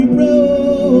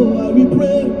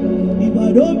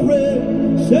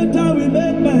Satan will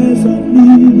make mess of me.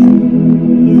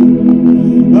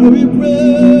 I will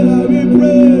pray, I will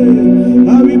pray,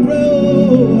 I will pray,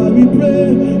 oh, I will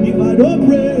pray. If I don't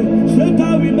pray,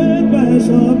 Satan will make mess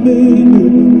of me.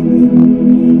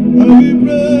 I will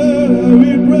pray, I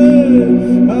will pray,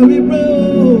 I will pray,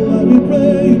 oh, I will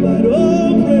pray. If I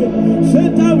don't pray,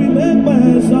 Satan will make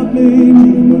mess of me.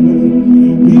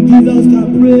 If Jesus can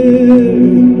pray,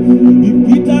 if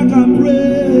Peter can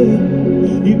pray,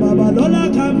 if Babalola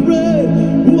can pray,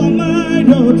 who am I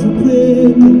not to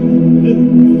pray?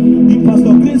 If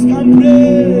Pastor Chris can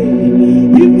pray,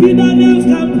 if Peter Daniels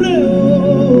can pray,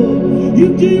 oh, if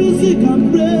GUC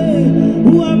can pray,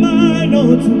 who am I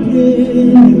not to pray?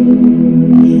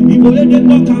 If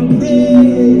Oyedepo can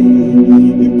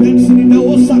pray, if Benson in the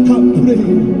Osa can pray,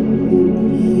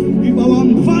 if our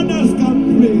fathers can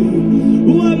pray,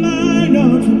 who am I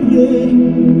not to pray?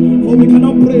 For we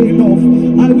cannot pray enough.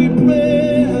 I will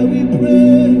pray, I will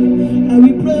pray, I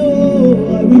will pray,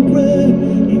 oh, I will pray.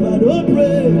 If I don't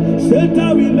pray, Satan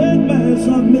will make mess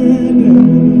of men.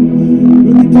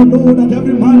 You need to know that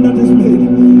every man that is made,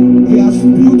 he has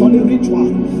built on a ritual,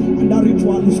 and that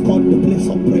ritual is called the place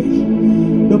of prayer.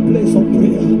 The place of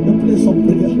prayer, the place of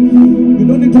prayer. You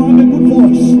don't need to have a good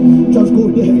voice, just go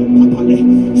there.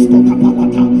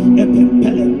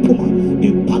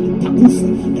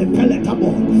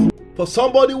 For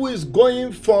somebody who is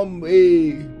going from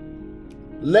a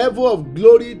level of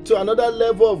glory to another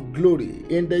level of glory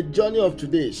in the journey of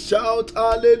today, shout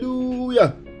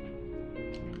hallelujah.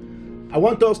 I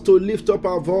want us to lift up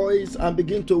our voice and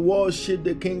begin to worship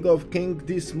the King of Kings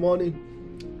this morning.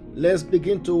 Let's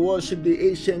begin to worship the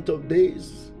Ancient of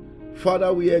Days.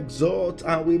 Father, we exalt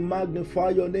and we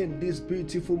magnify your name this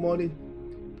beautiful morning.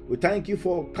 We thank you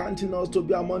for counting us to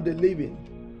be among the living.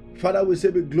 Father, we say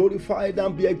be glorified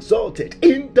and be exalted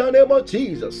in the name of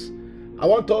Jesus. I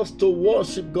want us to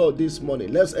worship God this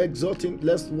morning. Let's exalt him.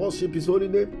 Let's worship his holy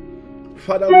name.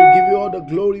 Father, we give you all the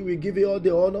glory. We give you all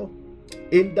the honor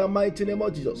in the mighty name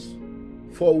of Jesus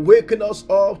for waking us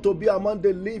up to be among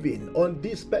the living on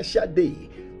this special day.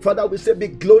 Father, we say be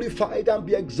glorified and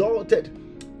be exalted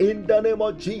in the name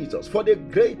of Jesus for the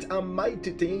great and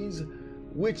mighty things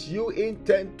which you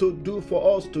intend to do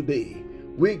for us today.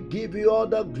 We give you all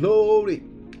the glory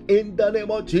in the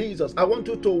name of Jesus. I want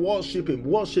you to worship him.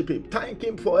 Worship him. Thank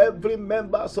him for every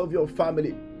members of your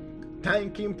family.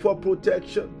 Thank him for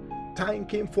protection.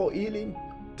 Thank him for healing.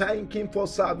 Thank him for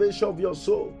salvation of your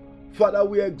soul. Father,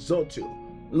 we exalt you.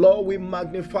 Lord, we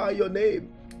magnify your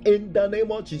name in the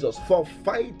name of Jesus for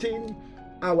fighting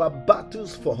our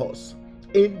battles for us.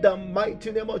 In the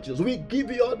mighty name of Jesus, we give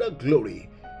you all the glory.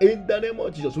 In the name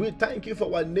of Jesus, we thank you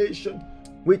for our nation.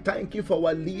 We thank you for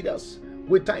our leaders.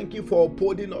 We thank you for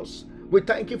upholding us. We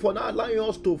thank you for not allowing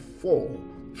us to fall.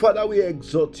 Father, we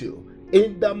exalt you.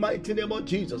 In the mighty name of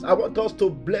Jesus, I want us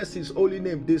to bless his holy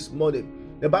name this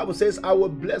morning. The Bible says, I will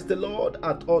bless the Lord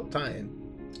at all times,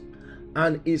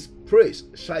 and his praise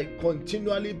shall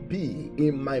continually be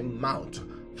in my mouth.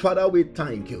 Father, we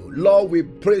thank you. Lord, we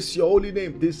praise your holy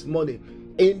name this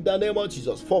morning. In the name of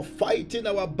Jesus, for fighting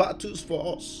our battles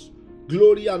for us.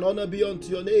 Glory and honor be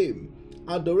unto your name.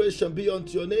 Adoration be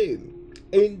unto your name.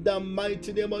 In the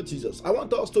mighty name of Jesus, I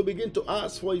want us to begin to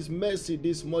ask for his mercy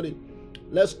this morning.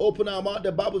 Let's open our mouth.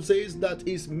 The Bible says that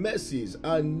his mercies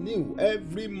are new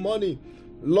every morning.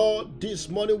 Lord, this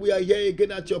morning we are here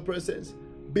again at your presence.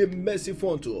 Be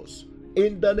merciful unto us.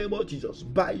 In the name of Jesus,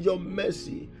 by your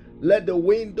mercy, let the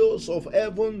windows of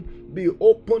heaven be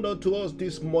opened unto us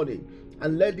this morning.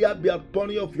 And let there be a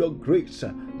pouring of your grace.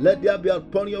 Let there be a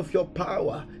pouring of your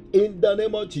power. In the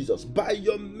name of Jesus, by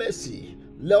your mercy,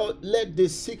 Lord, let the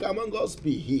sick among us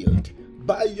be healed.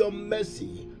 By your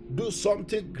mercy, do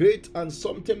something great and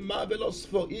something marvelous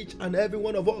for each and every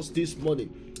one of us this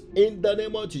morning. In the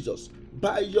name of Jesus,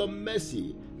 by your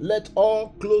mercy, let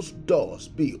all closed doors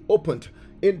be opened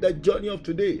in the journey of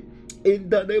today. In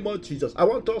the name of Jesus, I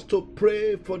want us to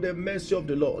pray for the mercy of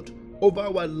the Lord over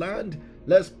our land.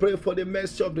 Let's pray for the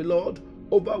mercy of the Lord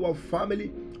over our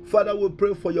family. Father, we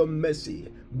pray for your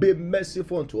mercy. Be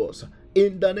merciful unto us.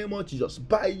 In the name of Jesus,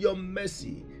 by your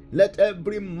mercy, let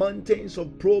every mountains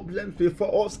of problems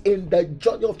before us in the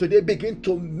journey of today begin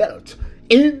to melt.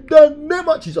 In the name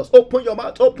of Jesus, open your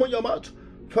mouth, open your mouth.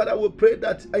 Father, we pray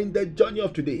that in the journey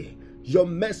of today, your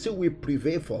mercy will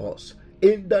prevail for us.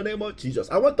 In the name of Jesus,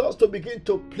 I want us to begin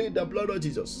to plead the blood of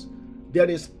Jesus. There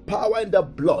is power in the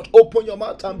blood. Open your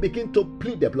mouth and begin to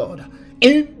plead the blood.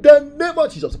 In the name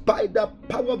of Jesus, by the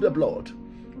power of the blood,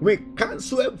 we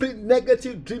cancel every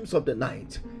negative dreams of the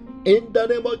night. In the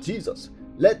name of Jesus,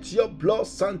 let your blood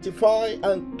sanctify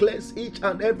and cleanse each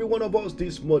and every one of us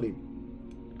this morning.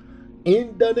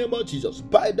 In the name of Jesus,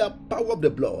 by the power of the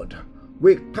blood,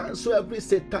 we cancel every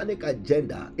satanic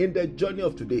agenda in the journey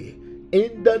of today.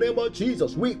 In the name of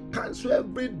Jesus, we cancel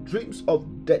every dreams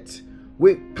of death.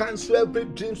 We cancel every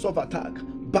dreams of attack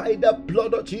by the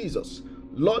blood of Jesus.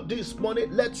 Lord, this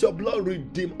morning, let your blood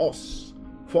redeem us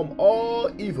from all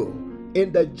evil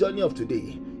in the journey of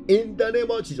today. In the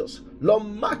name of Jesus, Lord,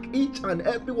 mark each and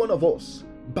every one of us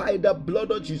by the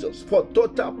blood of Jesus for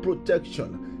total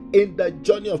protection in the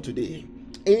journey of today.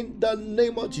 In the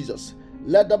name of Jesus,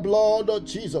 let the blood of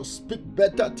Jesus speak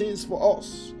better things for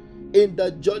us in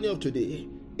the journey of today.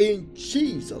 In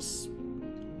Jesus'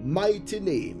 mighty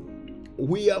name,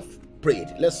 we have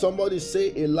prayed. Let somebody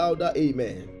say a louder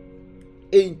amen.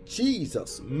 In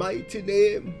Jesus' mighty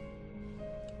name,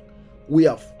 we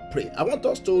have prayed. I want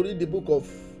us to read the book of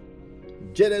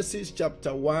Genesis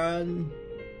chapter 1.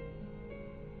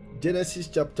 Genesis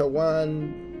chapter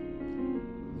 1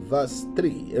 verse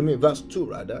 2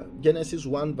 rather. Genesis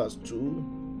 1 verse 2.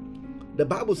 The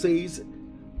Bible says,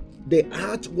 the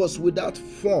earth was without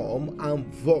form and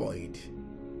void,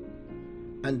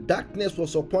 and darkness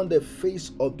was upon the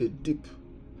face of the deep,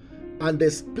 and the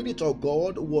Spirit of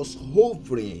God was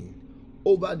hovering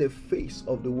over the face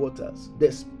of the waters.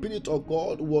 The Spirit of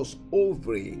God was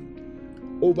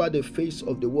hovering over the face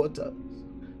of the water.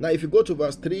 Now, if you go to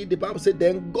verse 3, the Bible said,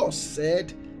 then God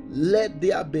said, let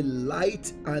there be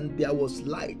light, and there was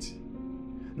light.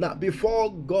 Now,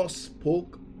 before God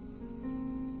spoke,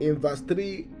 in verse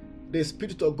 3, the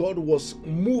Spirit of God was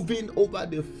moving over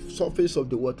the surface of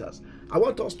the waters. I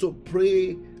want us to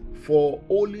pray for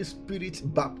Holy Spirit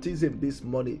baptism this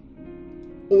morning.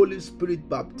 Holy Spirit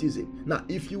baptism. Now,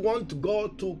 if you want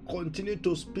God to continue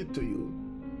to speak to you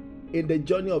in the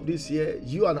journey of this year,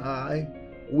 you and I,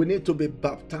 we need to be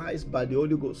baptized by the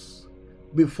Holy Ghost.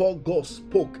 Before God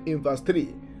spoke in verse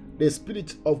 3, the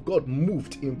Spirit of God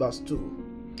moved in verse 2.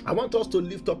 I want us to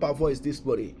lift up our voice this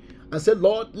morning and say,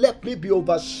 Lord, let me be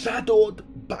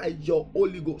overshadowed by your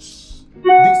Holy Ghost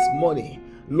this morning.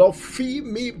 Lord, fill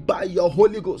me by your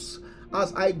Holy Ghost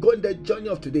as I go in the journey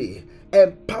of today.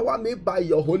 Empower me by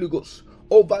your Holy Ghost.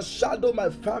 Overshadow my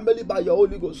family by your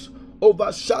Holy Ghost.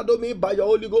 Overshadow me by your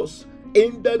Holy Ghost.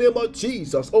 In the name of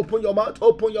Jesus, open your mouth,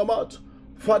 open your mouth.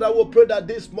 Father, we pray that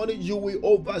this morning you will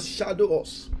overshadow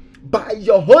us by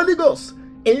your Holy Ghost.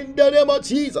 In the name of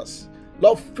Jesus,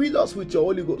 Lord, fill us with your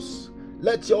Holy Ghost.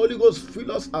 Let your Holy Ghost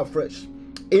fill us afresh.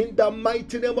 In the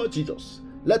mighty name of Jesus,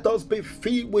 let us be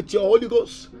filled with your Holy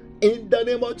Ghost. In the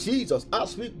name of Jesus,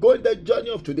 as we go in the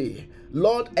journey of today,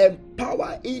 Lord,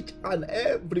 empower each and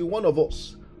every one of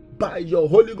us by your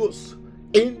Holy Ghost.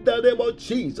 In the name of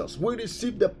Jesus, we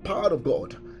receive the power of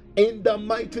God. In the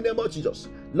mighty name of Jesus,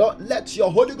 Lord, let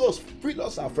your Holy Ghost fill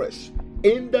us afresh.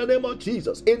 In the name of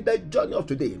Jesus, in the journey of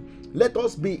today, let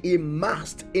us be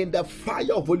immersed in the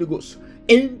fire of Holy Ghost.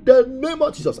 In the name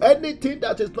of Jesus, anything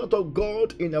that is not of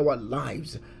God in our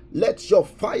lives, let your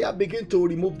fire begin to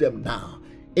remove them now.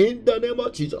 In the name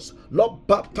of Jesus, Lord,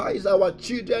 baptize our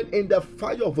children in the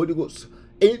fire of Holy Ghost.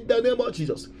 In the name of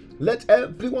Jesus, let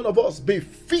every one of us be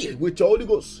filled with your Holy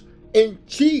Ghost. In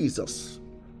Jesus'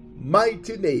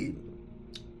 mighty name,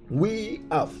 we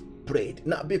have prayed.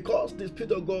 Now, because the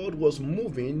Spirit of God was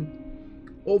moving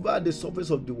over the surface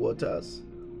of the waters,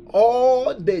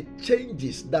 all the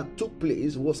changes that took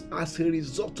place was as a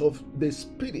result of the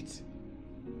Spirit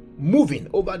moving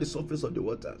over the surface of the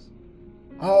waters.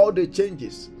 All the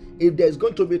changes. If there's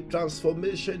going to be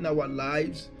transformation in our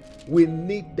lives, we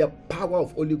need the power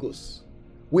of Holy Ghost.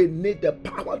 We need the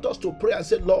power. I want us to pray and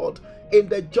say, Lord, in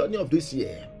the journey of this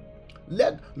year,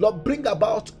 Lord, bring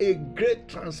about a great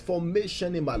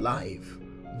transformation in my life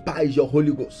by your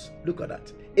Holy Ghost. Look at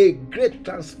that. A great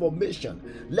transformation.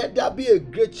 Let there be a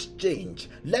great change.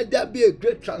 Let there be a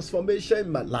great transformation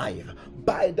in my life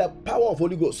by the power of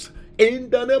Holy Ghost. In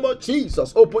the name of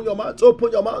Jesus, open your mouth,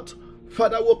 open your mouth.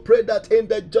 Father, we pray that in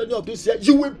the journey of this year,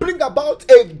 you will bring about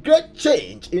a great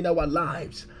change in our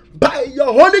lives by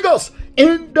your Holy Ghost.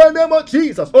 In the name of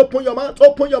Jesus, open your mouth,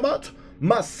 open your mouth.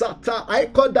 Masata, I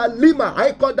call that Lima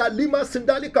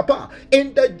Sindali Kapa.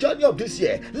 In the journey of this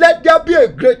year, let there be a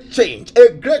great change,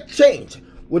 a great change.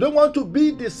 We don't want to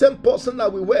be the same person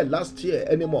that we were last year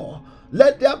anymore.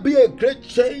 Let there be a great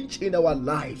change in our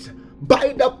lives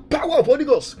by the power of Holy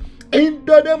Ghost. In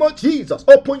the name of Jesus,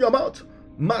 open your mouth.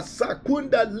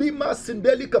 Masakunda Lima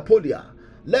Sindeli Kapolia.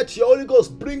 Let your Holy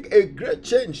Ghost bring a great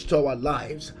change to our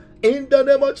lives. In the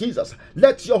name of Jesus,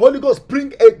 let your Holy Ghost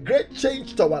bring a great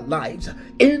change to our lives.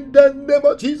 In the name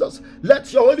of Jesus,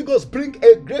 let your Holy Ghost bring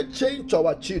a great change to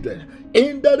our children.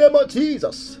 In the name of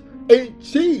Jesus, in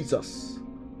Jesus'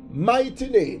 mighty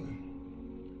name,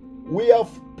 we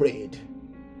have prayed.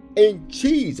 In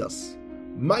Jesus'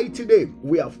 mighty name,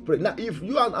 we have prayed. Now, if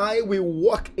you and I will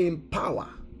walk in power,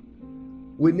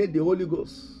 we need the Holy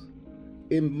Ghost.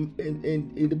 In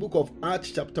the book of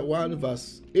Acts chapter 1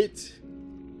 verse 8,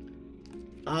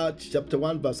 Acts chapter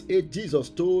 1 verse 8, Jesus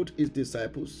told his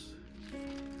disciples,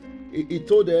 he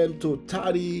told them to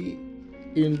tarry.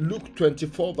 In Luke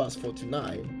 24 verse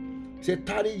 49, he said,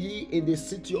 tarry ye in the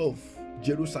city of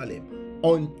Jerusalem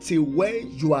until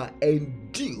when you are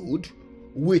endued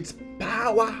with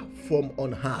power from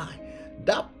on high.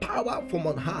 That power from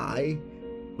on high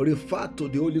referred to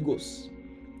the Holy Ghost.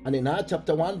 And in Acts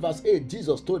chapter 1 verse 8,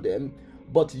 Jesus told them,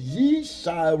 but ye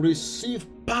shall receive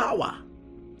power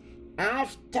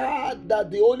after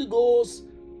that the Holy Ghost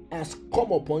has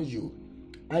come upon you,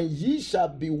 and ye shall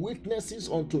be witnesses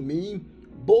unto me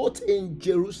both in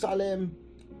Jerusalem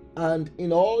and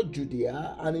in all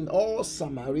Judea and in all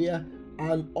Samaria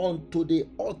and unto the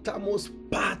uttermost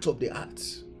part of the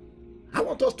earth. I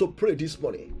want us to pray this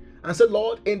morning and say,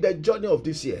 Lord, in the journey of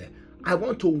this year, I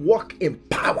want to walk in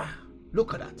power.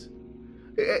 Look at that.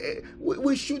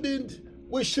 We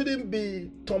shouldn't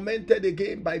be tormented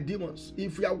again by demons.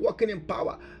 If we are walking in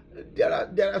power,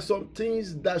 there are some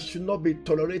things that should not be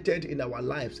tolerated in our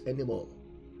lives anymore.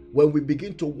 When we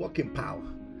begin to walk in power,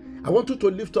 I want you to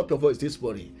lift up your voice this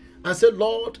morning and say,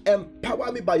 Lord,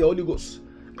 empower me by your Holy Ghost.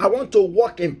 I want to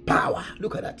walk in power.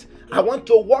 Look at that. I want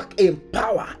to walk in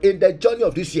power in the journey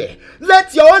of this year.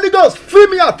 Let your Holy Ghost fill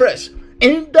me afresh.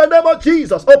 In the name of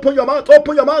Jesus, open your mouth,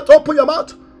 open your mouth, open your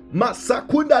mouth.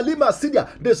 Masakunda lima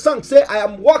sidia. The song say, I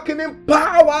am walking in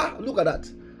power. Look at that.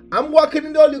 I'm walking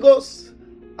in the Holy Ghost.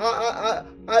 I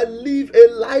live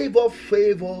a life of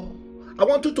favor. I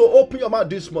want you to open your mouth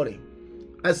this morning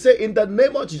and say, in the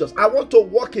name of Jesus, I want to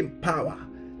walk in power.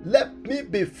 Let me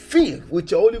be filled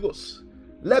with your Holy Ghost.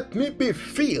 Let me be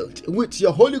filled with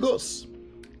your Holy Ghost.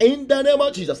 In the name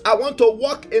of Jesus, I want to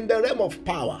walk in the realm of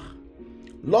power.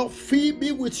 Lord, fill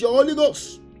me with your Holy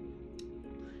Ghost.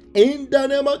 In the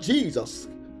name of Jesus,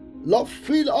 Lord,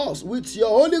 fill us with your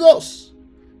Holy Ghost.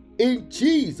 In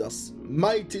Jesus'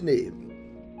 mighty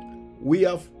name, we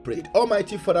have prayed.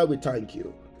 Almighty Father, we thank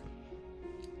you.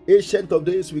 Ancient of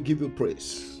days, we give you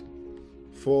praise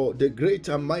for the great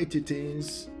and mighty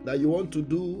things that you want to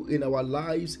do in our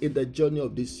lives in the journey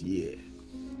of this year.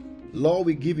 Lord,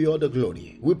 we give you all the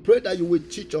glory. We pray that you will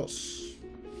teach us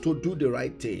to do the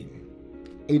right thing.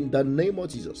 In the name of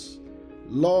Jesus.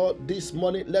 Lord, this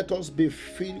morning, let us be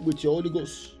filled with your Holy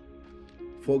Ghost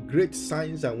for great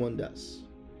signs and wonders.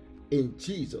 In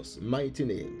Jesus' mighty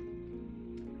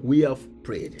name, we have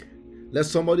prayed. Let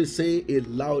somebody say a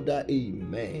louder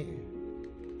amen.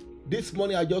 This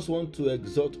morning, I just want to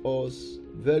exhort us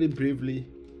very briefly.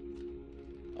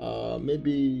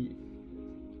 Maybe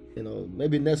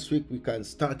next week we can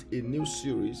start a new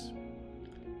series.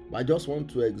 But I just want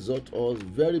to exhort us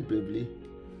very briefly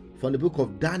from the book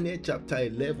of Daniel chapter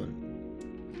 11.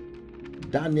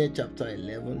 Daniel chapter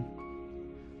 11,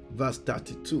 verse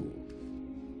 32.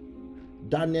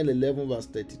 Daniel 11, verse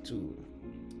 32.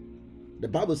 The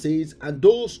Bible says, and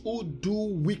those who do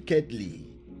wickedly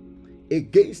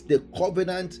against the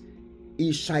covenant,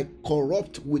 he shall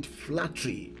corrupt with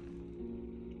flattery.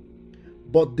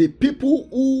 But the people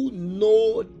who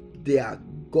know their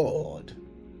God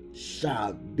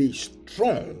shall be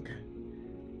strong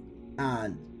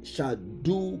and shall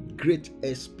do great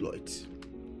exploits.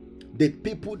 The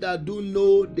people that do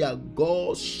know their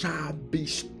God shall be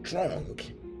strong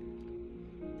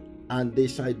and they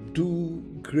shall do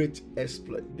great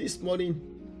exploits. This morning,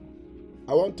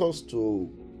 I want us to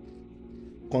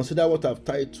consider what I've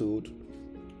titled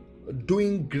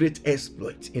Doing Great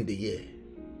Exploits in the Year.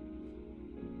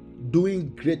 Doing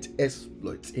great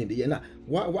exploits in the year. Now,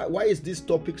 why is this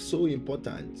topic so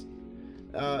important?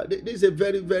 This is a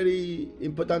very, very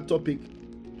important topic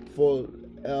for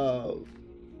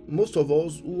most of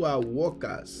us who are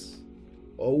workers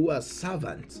or who are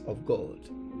servants of God.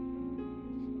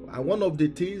 And one of the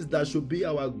things that should be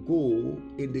our goal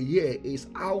in the year is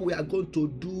how we are going to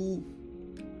do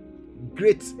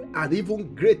great and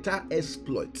even greater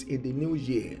exploits in the new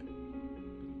year.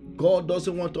 God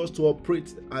doesn't want us to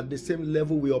operate at the same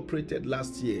level we operated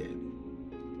last year.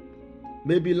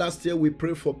 Maybe last year we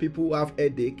prayed for people who have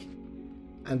headache,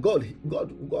 and God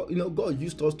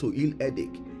used us to heal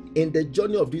headache. In the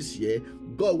journey of this year,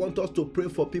 God wants us to pray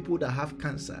for people that have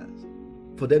cancer,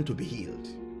 for them to be healed.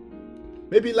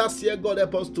 Maybe last year God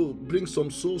helped us to bring some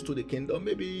souls to the kingdom.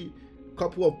 Maybe a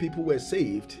couple of people were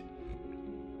saved.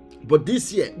 But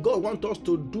this year, God wants us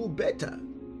to do better,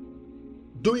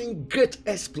 doing great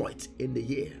exploits in the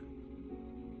year.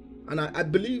 And I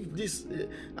believe this.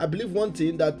 I believe one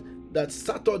thing, that that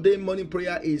Saturday morning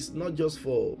prayer is not just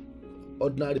for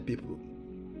ordinary people.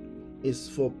 It's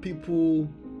for people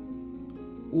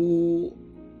who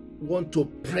want to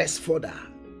press further.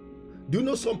 Do you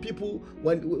know some people,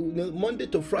 when Monday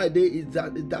to Friday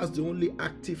that's the only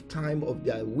active time of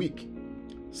their week.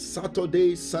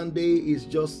 Saturday, Sunday is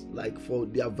just like for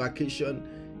their vacation.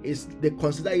 They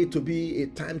consider it to be a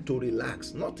time to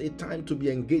relax, not a time to be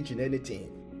engaged in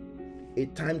anything. A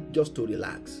time just to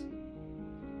relax.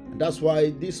 And that's why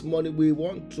this morning we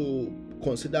want to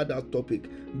consider that topic,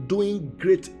 doing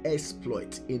great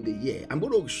exploit in the year. I'm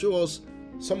going to show us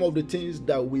some of the things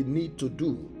that we need to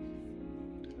do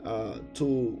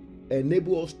to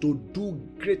enable us to do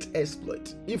great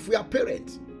exploit if we are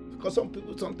parents. Because some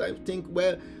people sometimes think,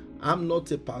 well, I'm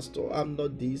not a pastor, I'm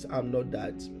not this, I'm not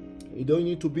that. You don't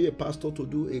need to be a pastor to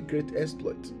do a great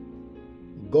exploit.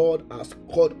 God has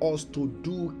called us to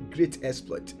do great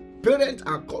exploit. Parents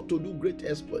are called to do great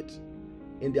exploits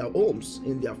in their homes,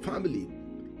 in their family.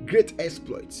 Great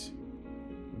exploits.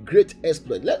 Great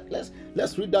exploit.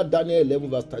 Let's read that Daniel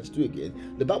 11 verse 32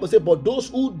 again. The Bible says, but those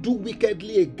who do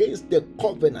wickedly against the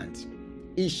covenant,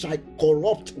 he shall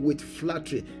corrupt with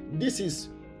flattery. This is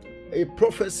a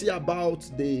prophecy about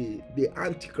the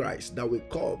Antichrist that will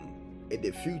come in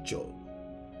the future.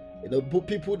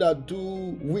 People that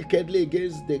do wickedly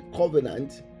against the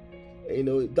covenant,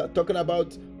 that talking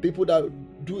about people that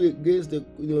do against the,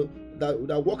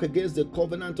 that work against the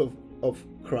covenant of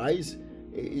Christ.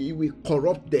 He will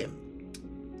corrupt them.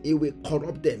 He will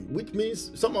corrupt them, which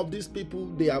means some of these people,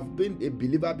 they have been a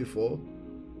believer before,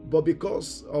 but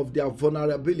because of their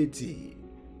vulnerability,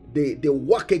 they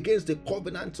work against the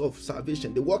covenant of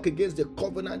salvation. They work against the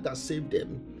covenant that saved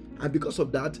them. And because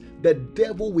of that, the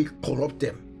devil will corrupt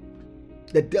them.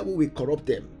 The devil will corrupt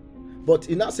them. But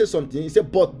he now says something. He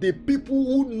said, but the people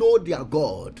who know their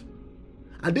God,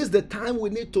 and this is the time we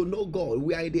need to know God.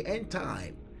 We are in the end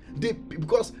time.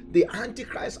 Because the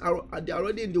Antichrists they're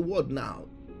already in the world now.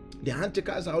 The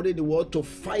Antichrists are already in the world to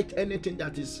fight anything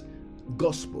that is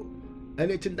gospel.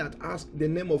 Anything that has the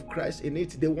name of Christ in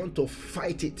it, they want to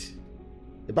fight it.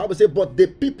 The Bible says, but the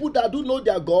people that do know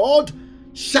their God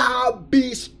shall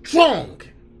be strong,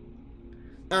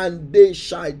 and they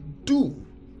shall do.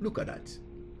 Look at that.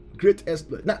 Great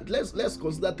exploit. Now let's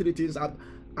consider three things. I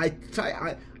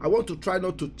want to try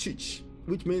not to teach,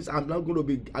 which means I don't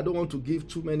want to give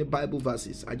too many Bible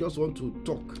verses. I just want to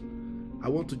talk. I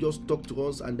want to just talk to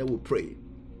us and then we'll pray.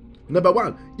 Number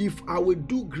one, if I will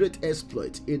do great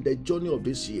exploit in the journey of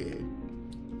this year,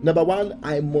 number one,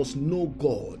 I must know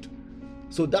God.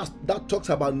 So that talks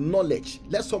about knowledge.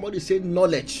 Let somebody say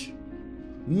knowledge.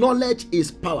 Knowledge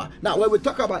is power. Now, when we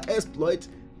talk about exploit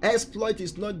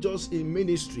is not just in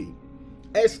ministry.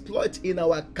 Exploit in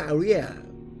our career.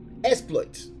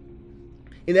 Exploit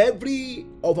in every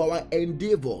of our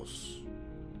endeavors.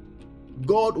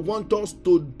 God wants us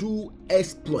to do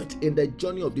exploit in the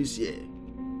journey of this year.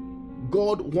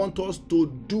 God wants us to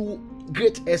do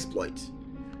great exploit.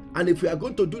 And if we are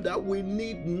going to do that, we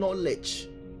need knowledge.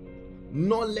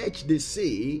 Knowledge, they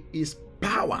say, is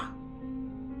power.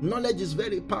 Knowledge is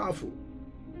very powerful.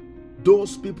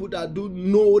 Those people that do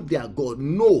know their God,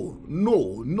 know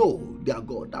their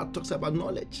God. That talks about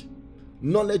knowledge.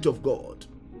 Knowledge of God.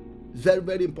 Very,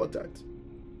 very important.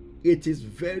 It is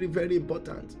very, very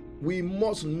important. We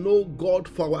must know God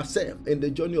for ourselves in the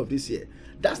journey of this year.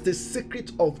 That's the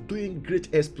secret of doing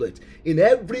great exploits in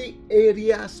every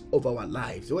areas of our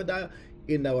lives, whether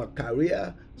in our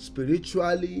career,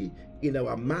 spiritually, in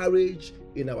our marriage,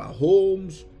 in our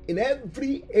homes, in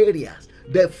every area.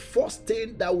 The first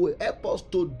thing that will help us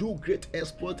to do great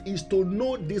exploit is to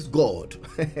know this God.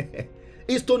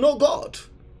 Is to know God.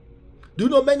 Do you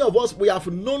know, many of us, we have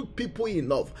known people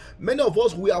enough. Many of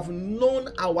us, we have known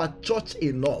our church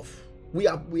enough. We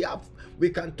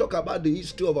can talk about the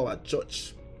history of our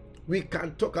church. We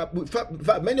can talk about, in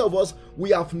fact, many of us,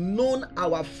 we have known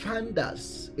our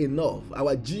founders enough,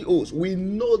 our GOs. We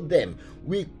know them.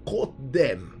 We quote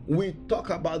them. We talk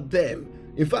about them.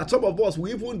 In fact, some of us,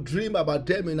 we even dream about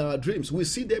them in our dreams. We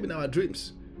see them in our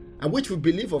dreams. And which we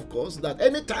believe, of course, that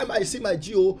anytime I see my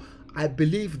GO, I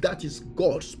believe that is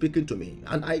God speaking to me.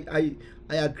 And I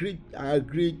agree,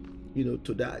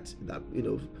 to that,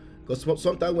 because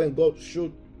sometimes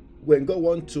when God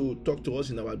wants to talk to us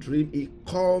in our dream, He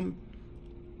comes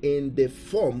in the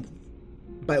form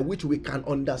by which we can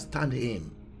understand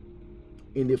Him.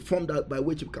 In the form by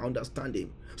which we can understand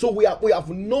Him. So we have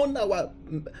known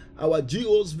our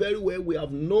GOs very well. We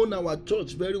have known our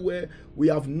church very well. We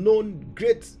have known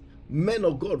great men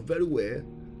of God very well.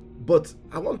 But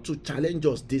I want to challenge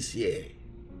us this year.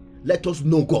 Let us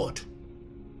know God.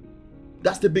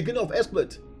 That's the beginning of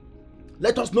exploit.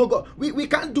 Let us know God. We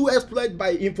can't do exploit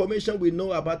by information we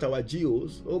know about our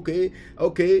GOs.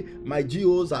 Okay, my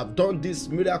GOs have done these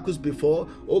miracles before.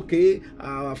 Okay,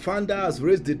 our founder has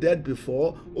raised the dead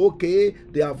before. Okay,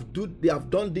 they have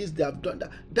done this, they have done that.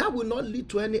 That will not lead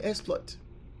to any exploit.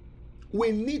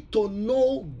 We need to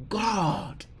know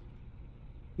God.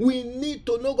 We need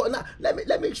to know God. Now,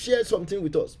 let me share something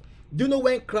with us. Do you know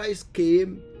when Christ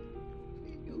came?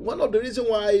 One of the reasons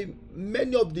why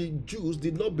many of the Jews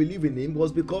did not believe in him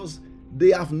was because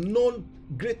they have known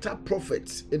greater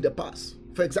prophets in the past.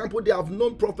 For example, they have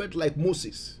known prophets like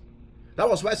Moses. That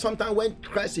was why sometimes when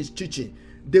Christ is teaching,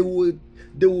 they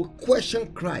will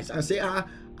question Christ and say, are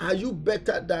you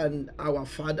better than our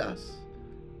fathers?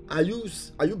 Are you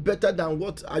better than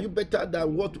what? Are you better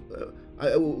than what?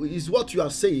 Is what you are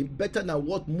saying better than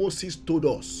what Moses told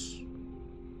us?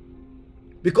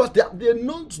 Because they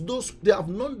have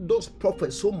known those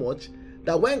prophets so much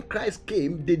that when Christ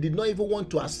came, they did not even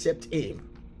want to accept him.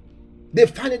 They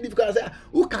find it difficult to say,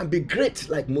 who can be great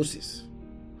like Moses?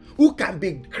 Who can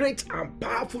be great and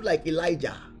powerful like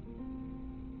Elijah?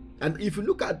 And if you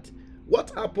look at what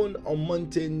happened on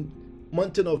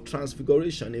Mountain of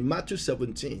Transfiguration in Matthew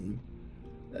 17,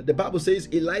 the Bible says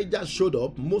Elijah showed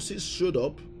up, Moses showed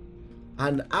up,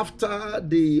 and after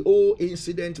the whole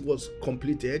incident was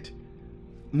completed,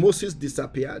 Moses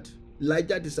disappeared,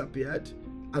 Elijah disappeared,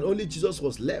 and only Jesus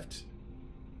was left.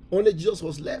 Only Jesus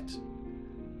was left.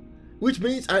 Which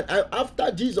means, and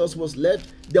after Jesus was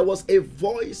left, there was a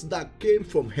voice that came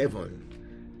from heaven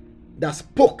that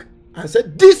spoke and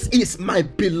said, "This is my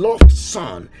beloved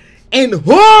Son, in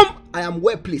whom I am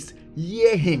well pleased.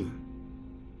 Hear him."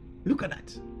 Look at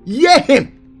that. Hear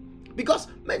him. Because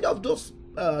many of those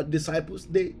disciples,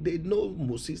 they know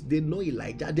Moses, they know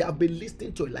Elijah. They have been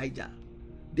listening to Elijah.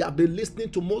 They have been listening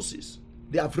to Moses.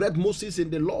 They have read Moses in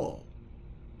the law.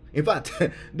 In fact,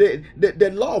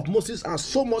 the law of Moses has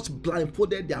so much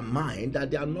blindfolded their mind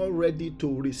that they are not ready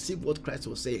to receive what Christ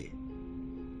was saying.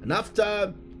 And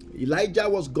after Elijah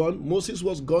was gone, Moses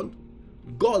was gone,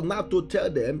 God now to tell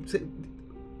them, say,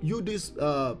 you these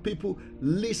people,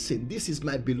 listen, this is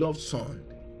my beloved Son,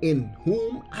 in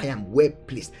whom I am well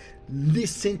pleased.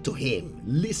 Listen to him.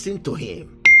 Listen to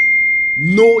him.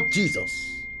 Know Jesus.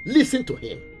 Listen to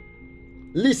him.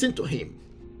 Listen to him.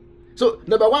 So,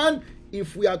 number one,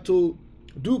 if we are to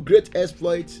do great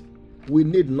exploits, we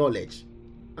need knowledge.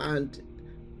 And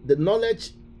the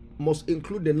knowledge must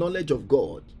include the knowledge of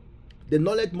God. The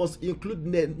knowledge must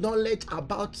include the knowledge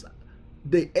about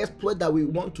the exploit that we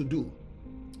want to do.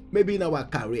 Maybe in our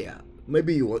career,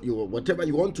 maybe you whatever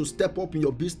you want to step up in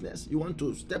your business, you want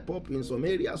to step up in some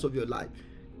areas of your life.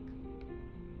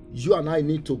 You and I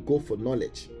need to go for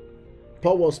knowledge.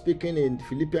 Paul was speaking in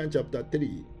Philippians chapter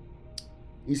 3.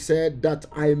 He said that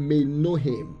I may know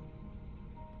him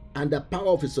and the power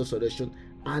of his resurrection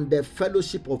and the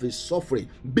fellowship of his suffering,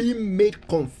 being made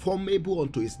conformable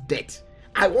unto his death.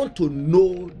 I want to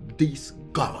know this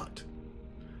God.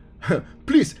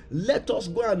 Please, let us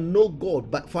go and know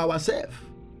God for ourselves.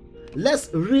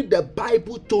 Let's read the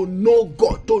Bible to know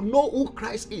God, to know who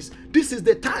Christ is. This is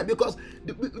the time, because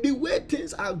the way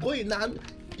things are going on,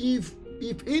 if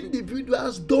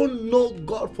individuals don't know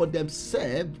God for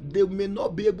themselves, they may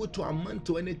not be able to amount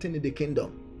to anything in the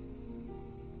kingdom.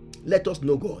 Let us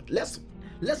know God. Let's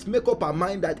make up our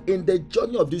mind that in the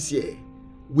journey of this year,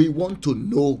 we want to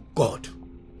know God.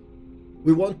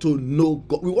 We want to know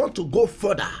God. We want to go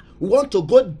further. We want to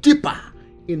go deeper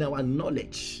in our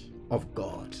knowledge of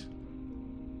God.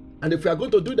 And if we are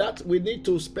going to do that, we need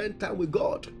to spend time with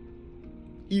God.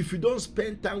 If you don't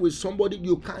spend time with somebody,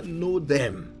 you can't know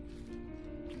them.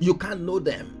 You can't know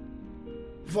them.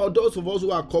 For those of us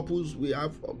who are couples, we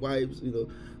have wives,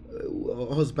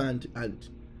 husband, and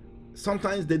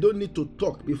sometimes they don't need to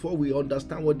talk before we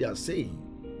understand what they are saying.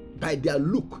 By their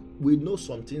look, we know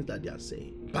some things that they are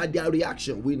saying. By their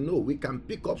reaction, we can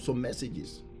pick up some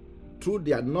messages through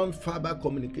their non-verbal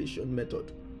communication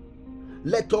method.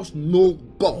 Let us know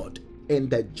God in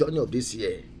the journey of this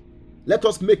year. Let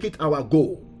us make it our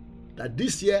goal that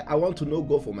this year I want to know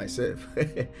God for myself.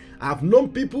 I've known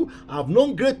people, I've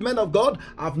known great men of God,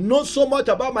 I've known so much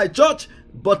about my church,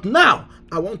 but now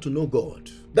I want to know God.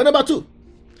 Then number two,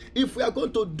 if we are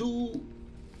going to do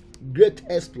great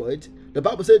exploit, the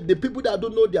Bible says the people that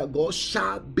don't know their God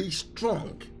shall be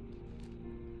strong.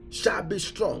 Shall be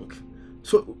strong.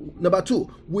 So number two,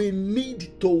 we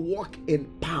need to walk in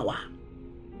power.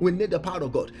 We need the power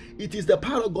of God. It is the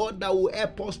power of God that will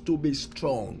help us to be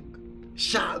strong.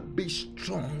 Shall be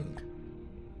strong.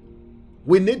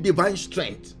 We need divine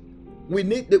strength. We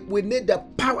need the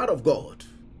power of God.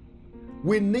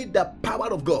 We need the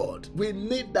power of God. We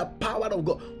need the power of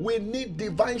God. We need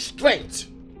divine strength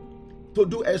to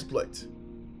do exploit.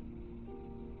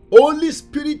 Holy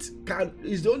Spirit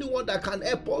is the only one that can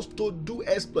help us to do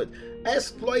exploit.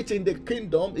 Exploit in the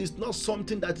kingdom is not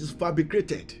something that is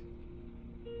fabricated.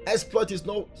 Exploit is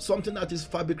not something that is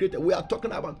fabricated. We are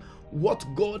talking about what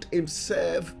God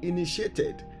himself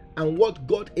initiated and what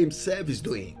God himself is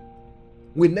doing.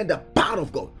 We need the power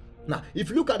of God. Now, if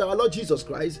you look at our Lord Jesus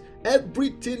Christ,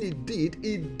 everything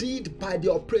he did by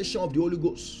the operation of the Holy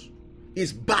Ghost.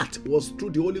 His birth was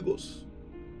through the Holy Ghost.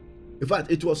 In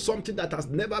fact, it was something that has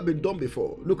never been done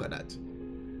before. Look at that.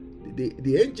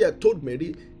 The angel told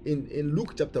Mary in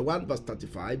Luke chapter 1 verse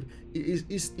 35,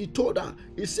 he told her,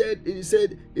 he said,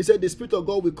 the Spirit of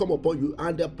God will come upon you,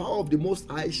 and the power of the Most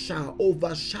High shall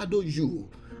overshadow you,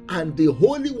 and the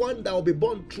Holy One that will be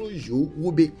born through you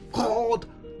will be called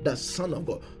the Son of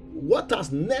God. What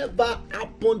has never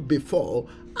happened before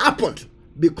happened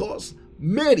because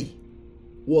Mary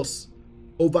was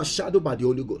overshadowed by the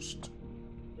Holy Ghost.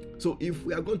 So if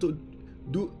we are going to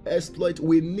do exploit,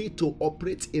 we need to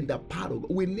operate in the power of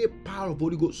God. We need power of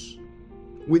Holy Ghost.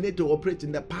 We need to operate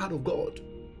in the power of God.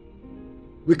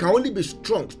 We can only be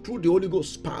strong through the Holy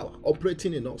Ghost power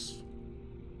operating in us.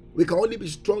 We can only be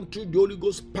strong through the Holy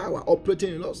Ghost power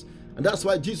operating in us. And that's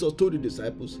why Jesus told the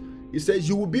disciples, he says,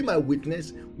 you will be my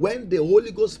witness when the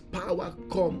Holy Ghost power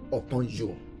come upon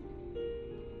you.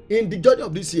 In the journey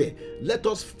of this year, let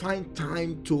us find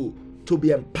time to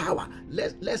be empowered.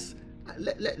 Let's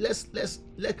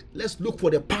look for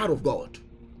the power of God.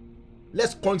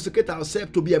 Let's consecrate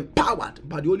ourselves to be empowered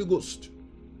by the Holy Ghost.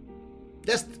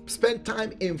 Let's spend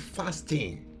time in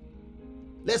fasting.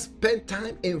 Let's spend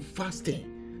time in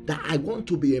fasting. That I want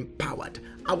to be empowered.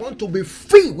 I want to be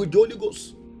filled with the Holy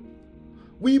Ghost.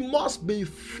 We must be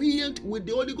filled with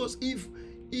the Holy Ghost. If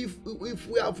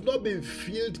we have not been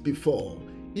filled before,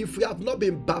 if we have not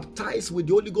been baptized with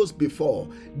the Holy Ghost before,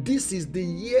 this is the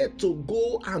year to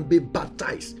go and be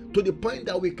baptized to the point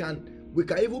that we can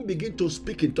even begin to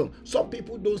speak in tongues. Some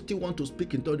people don't still want to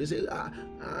speak in tongues. They say,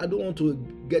 I don't want to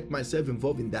get myself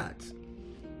involved in that.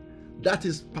 That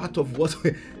is part of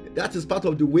that is part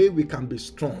of the way we can be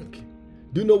strong.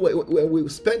 Do you know when we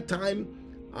spend time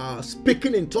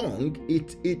speaking in tongues,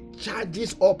 it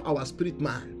charges up our spirit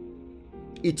man.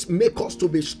 It makes us to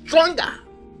be stronger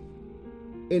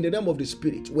in the name of the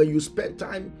Spirit. When you spend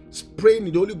time praying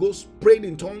in the Holy Ghost, praying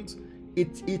in tongues,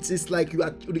 it is like you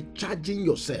are recharging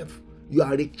yourself. You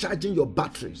are recharging your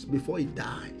batteries before it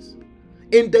dies.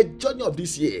 In the journey of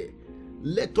this year,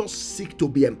 let us seek to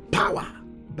be empowered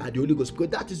by the Holy Ghost, because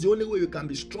that is the only way we can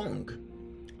be strong.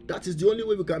 That is the only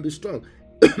way we can be strong.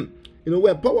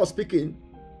 When Paul was speaking,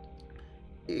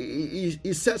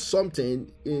 he said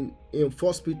something in 1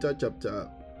 Corinthians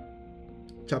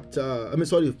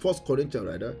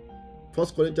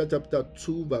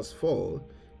 2 verse 4.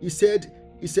 He said,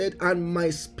 and my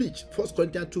speech, 1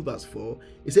 Corinthians 2 verse 4,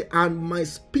 he said, and my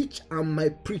speech and my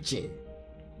preaching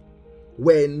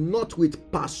were not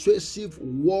with persuasive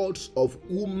words of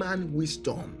human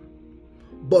wisdom,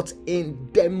 but in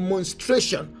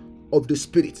demonstration of the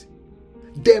Spirit.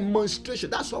 Demonstration,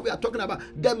 that's what we are talking about.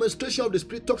 Demonstration of the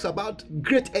Spirit talks about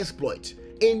great exploit.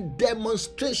 In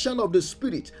demonstration of the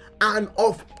Spirit and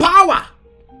of power,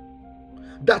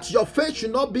 that your faith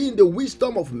should not be in the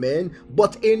wisdom of men,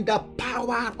 but in the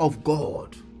power of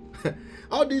God.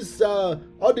 all this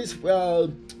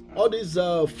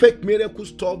fake miracle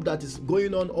stuff that is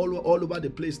going on all over the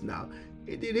place now.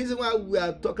 The reason why we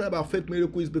are talking about fake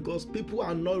miracle is because people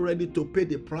are not ready to pay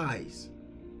the price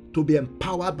to be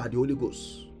empowered by the Holy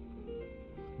Ghost.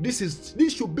 This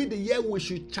should be the year we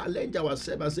should challenge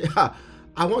ourselves and say,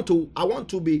 I want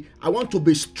to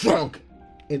be strong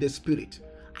in the Spirit.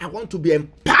 I want to be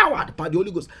empowered by the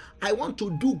Holy Ghost. I want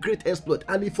to do great exploit.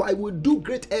 And if I will do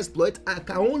great exploit, I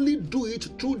can only do it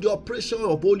through the operation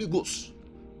of Holy Ghost.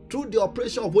 Through the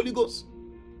operation of Holy Ghost.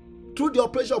 Through the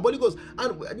operation of Holy Ghost.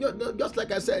 And just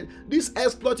like I said, this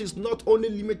exploit is not only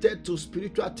limited to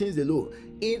spiritual things alone.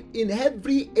 In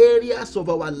every areas of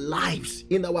our lives,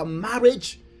 in our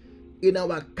marriage, in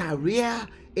our career,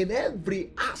 in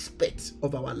every aspect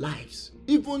of our lives,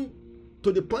 even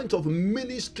to the point of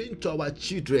ministering to our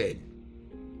children.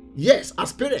 Yes,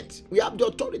 as parents, we have the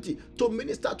authority to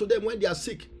minister to them when they are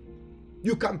sick.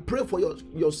 You can pray for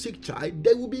your sick child,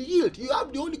 they will be healed. You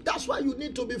have that's why you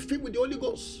need to be filled with the Holy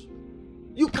Ghost.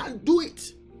 You can do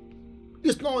it.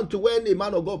 It's not until when a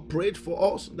man of God prayed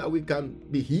for us that we can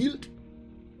be healed.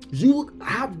 You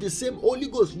have the same Holy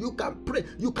Ghost. You can pray.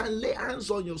 You can lay hands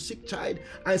on your sick child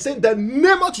and say, in the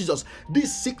name of Jesus,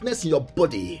 this sickness in your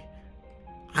body,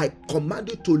 I command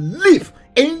you to live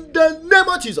In the name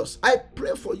of Jesus, I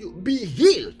pray for you. Be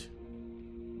healed.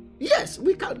 Yes,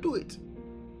 we can do it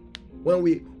when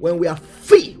we are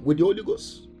free with the Holy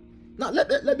Ghost. Now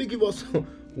let me give us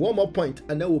one more point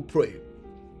and then we'll pray.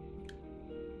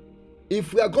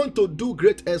 If we are going to do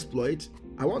great exploit,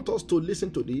 I want us to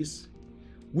listen to this.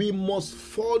 We must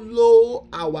follow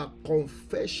our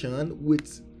confession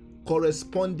with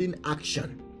corresponding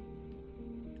action.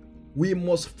 We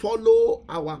must follow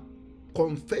our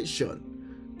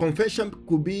confession. Confession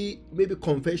could be maybe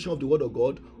confession of the word of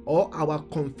God or our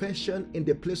confession in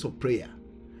the place of prayer,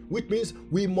 which means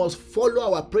we must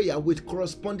follow our prayer with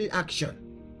corresponding action.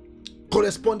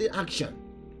 Corresponding action.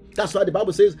 That's why the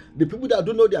Bible says the people that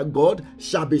do know their God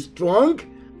shall be strong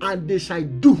and they shall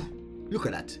do. Look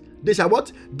at that. They shall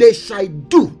what? They shall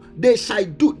do. They shall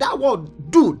do. That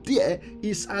word do there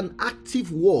is an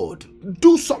active word.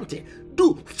 Do something.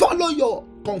 Do. Follow your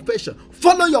confession.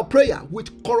 Follow your prayer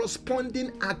with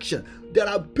corresponding action. There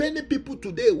are many people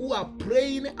today who are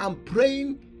praying and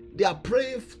praying. They are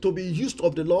praying to be used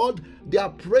of the Lord. They are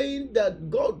praying that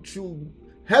God should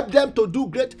help them to do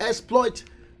great exploit,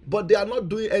 but they are not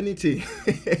doing anything.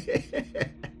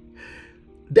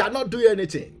 They are not doing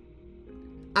anything.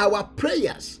 Our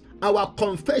prayers, our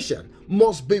confession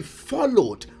must be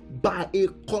followed by a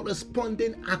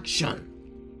corresponding action.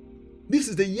 This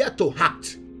is the year to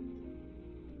act.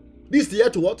 This is the year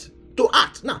to what? To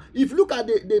act. Now, if you look at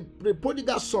the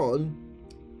prodigal son,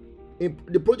 in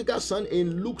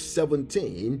Luke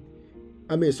 17,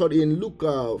 in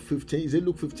Luke 15, is it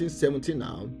Luke 15, 17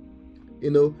 now?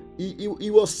 You know, he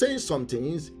was saying some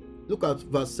things. Look at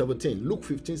verse 17, Luke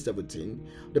 15, 17.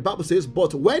 The Bible says,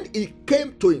 but when he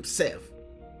came to himself,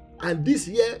 and this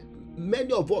year,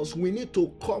 many of us, we need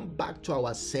to come back to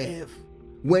ourselves.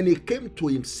 When he came to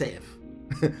himself,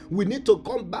 we need to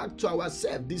come back to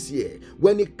ourselves this year.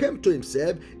 When he came to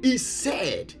himself, he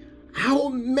said, how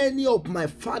many of my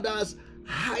father's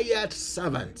hired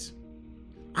servants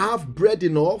have bread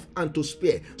enough and to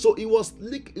spare? So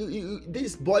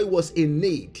this boy was in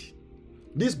need.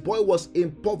 This boy was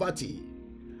in poverty.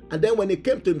 And then when he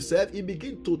came to himself, he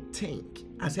began to think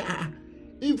and say,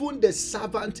 even the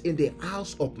servants in the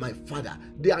house of my father,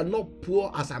 they are not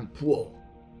poor as I'm poor.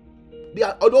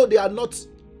 Although they are not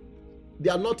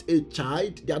a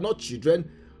child, they are not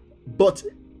children, but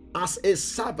as a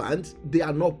servant, they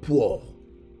are not poor.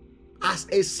 As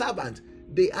a servant,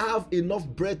 they have enough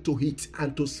bread to eat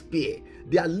and to spare.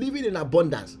 They are living in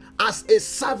abundance. As a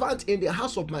servant in the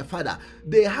house of my father,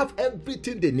 they have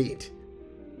everything they need.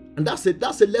 And that's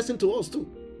a lesson to us too.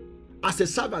 As a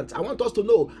servant, I want us to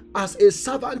know, as a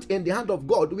servant in the hand of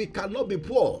God, we cannot be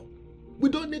poor. We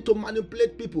don't need to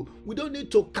manipulate people. We don't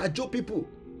need to cajole people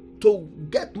to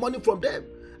get money from them.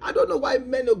 I don't know why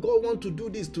men of God want to do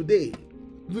this today.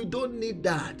 We don't need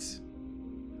that.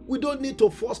 We don't need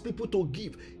to force people to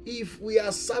give. If we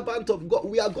are servants of God,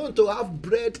 we are going to have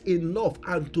bread enough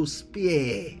and to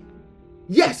spare.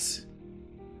 Yes,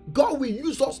 God will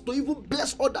use us to even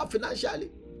bless others financially.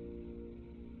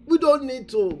 We don't need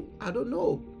to, I don't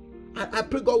know. I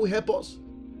pray God will help us.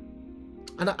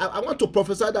 And I want to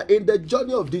prophesy that in the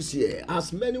journey of this year,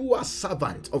 as many who are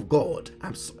servants of God,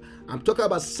 I'm talking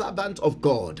about servants of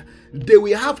God, they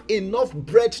will have enough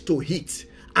bread to eat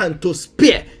and to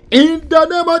spare in the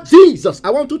name of Jesus. I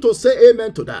want you to say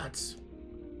amen to that.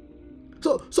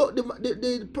 So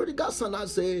the prodigal son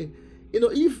has say,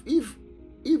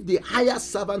 if the higher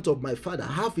servant of my father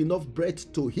have enough bread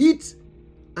to eat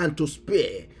and to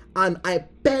spare, and I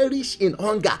perish in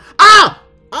hunger,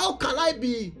 how can I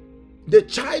be the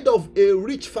child of a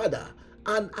rich father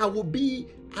and I will be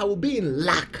in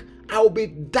lack? I will be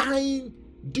dying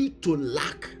due to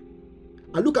lack.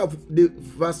 And look at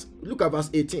verse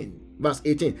 18. Verse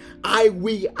 18. I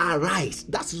will arise.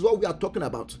 That is what we are talking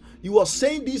about. He was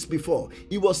saying this before.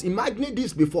 He was imagining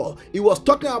this before. He was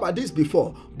talking about this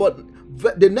before. But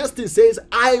the next thing says,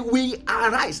 I will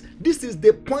arise. This is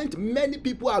the point many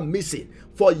people are missing.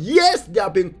 For years they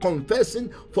have been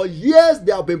confessing. For years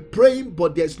they have been praying,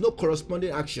 but there is no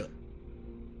corresponding action.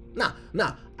 Now,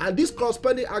 and this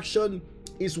corresponding action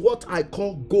is what I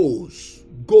call goals.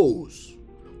 Goals.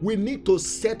 We need to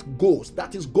set goals.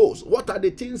 That is goals. What are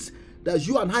the things that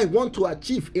you and I want to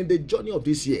achieve in the journey of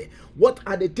this year? What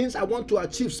are the things I want to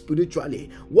achieve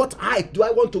spiritually? What height do I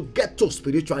want to get to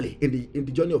spiritually in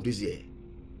the journey of this year?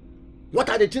 What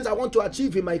are the things I want to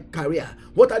achieve in my career?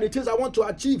 What are the things I want to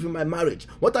achieve in my marriage?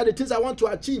 What are the things I want to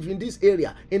achieve in this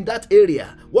area, in that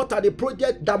area? What are the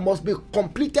projects that must be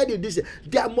completed in this year?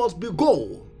 There must be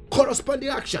goal, corresponding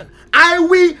action. I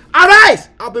will arise.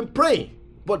 I've been praying,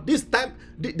 but this time,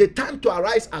 the time to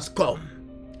arise has come.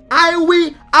 I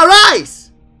will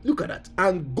arise. Look at that.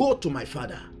 And go to my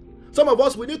Father. Some of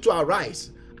us, we need to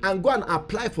arise and go and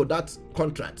apply for that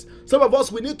contract. Some of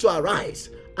us, we need to arise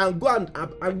and go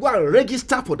and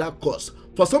register for that course.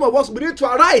 For some of us, we need to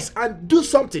arise and do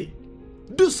something.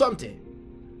 Do something.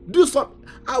 Do something.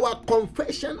 Our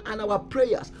confession and our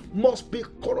prayers must be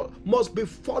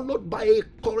followed by a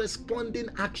corresponding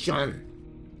action.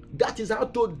 That is how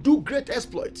to do great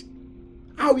exploit.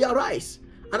 I will arise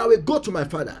and I will go to my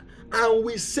Father and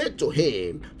we say to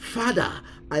him, Father,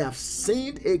 I have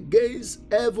sinned against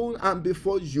heaven and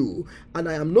before you, and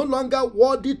I am no longer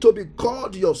worthy to be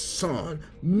called your son.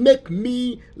 Make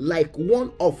me like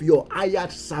one of your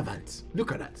hired servants.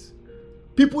 Look at that.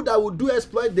 People that will do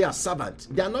exploit, they are servants.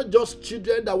 They are not just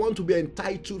children that want to be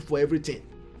entitled for everything.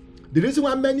 The reason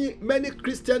why many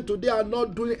Christians today are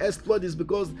not doing exploit is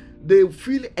because they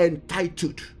feel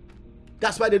entitled.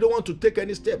 That's why they don't want to take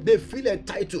any step. They feel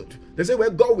entitled. They say,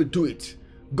 well, God will do it.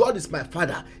 God is my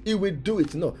Father. He will do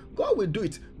it. No, God will do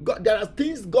it. There are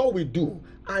things God will do,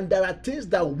 and there are things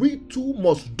that we too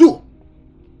must do.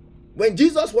 When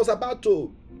Jesus was about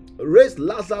to raise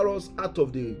Lazarus out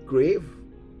of the grave,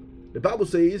 the Bible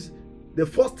says the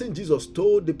first thing Jesus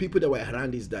told the people that were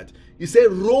around is that he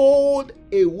said, roll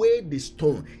away the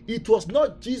stone. It was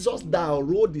not Jesus that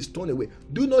rolled the stone away.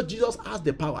 Do you know Jesus has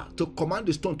the power to command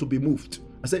the stone to be moved?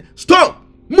 I said, stone,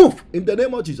 move in the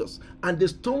name of Jesus. And the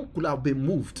stone could have been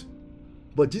moved.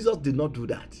 But Jesus did not do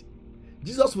that.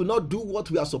 Jesus will not do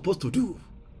what we are supposed to do.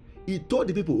 He told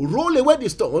the people, roll away the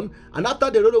stone. And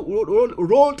after they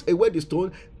rolled away the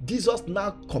stone, Jesus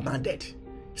now commanded.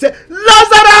 He said,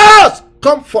 Lazarus,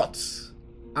 come forth.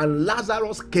 And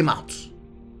Lazarus came out.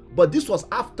 But this was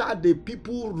after the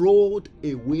people rolled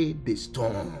away the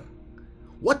stone.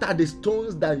 What are the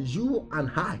stones that you and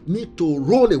I need to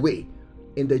roll away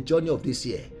in the journey of this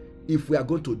year? If we are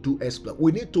going to do exploit,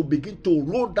 we need to begin to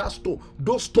roll that stone,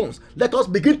 those stones. Let us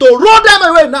begin to roll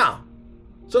them away now,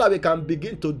 so that we can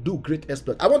begin to do great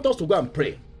exploit. I want us to go and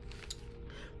pray.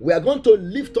 We are going to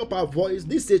lift up our voice.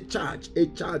 This is a charge,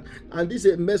 and this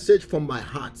is a message from my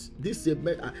heart. This is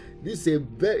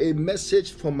a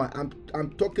message from my.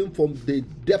 I'm talking from the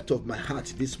depth of my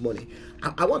heart this morning.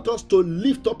 I want us to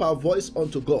lift up our voice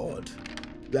unto God.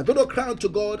 We are going to cry unto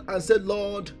God and say,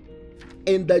 Lord,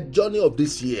 in the journey of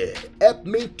this year, help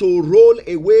me to roll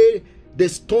away the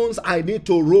stones I need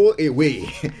to roll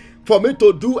away. For me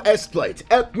to do exploit,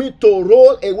 help me to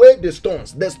roll away the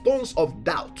stones of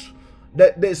doubt.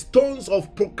 The stones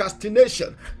of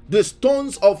procrastination, the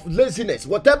stones of laziness,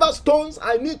 whatever stones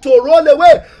I need to roll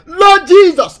away, Lord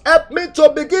Jesus, help me to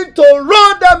begin to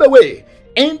roll them away.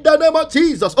 In the name of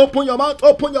Jesus, open your mouth,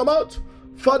 open your mouth.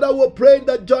 Father, we pray in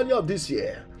the journey of this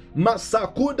year.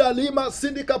 Masakuda lima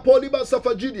sindika poliba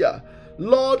safajidia.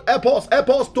 Lord, help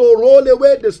us to roll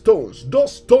away the stones,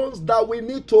 those stones that we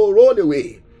need to roll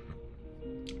away.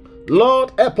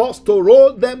 Lord, help us to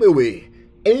roll them away.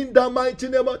 In the mighty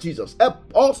name of Jesus,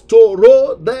 help us to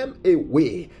roll them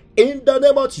away. In the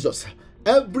name of Jesus,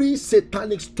 every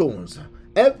satanic stones,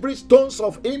 every stones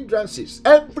of hindrances,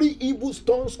 every evil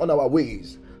stones on our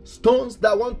ways, stones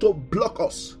that want to block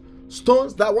us,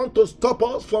 stones that want to stop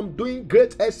us from doing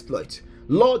great exploits.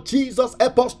 Lord Jesus,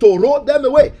 help us to roll them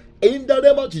away. In the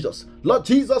name of Jesus, Lord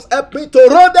Jesus, help me to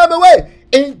roll them away.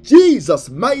 In Jesus'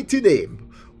 mighty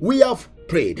name, we have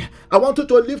prayed. I want you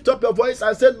to lift up your voice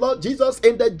and say, Lord Jesus,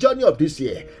 in the journey of this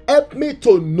year, help me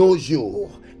to know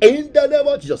you. In the name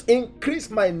of Jesus, increase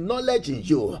my knowledge in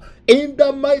you. In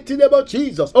the mighty name of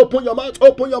Jesus, open your mouth,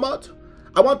 open your mouth.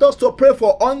 I want us to pray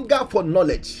for hunger for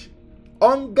knowledge.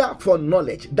 Hunger for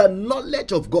knowledge, the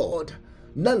knowledge of God.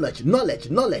 Knowledge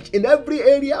in every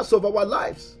areas of our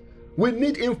lives. We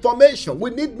need information, we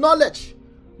need knowledge.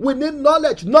 We need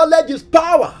knowledge. Knowledge is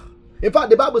power. In fact,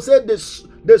 the Bible said this.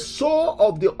 The soul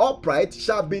of the upright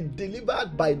shall be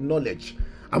delivered by knowledge.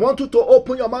 I want you to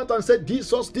open your mouth and say,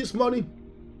 Jesus, this morning,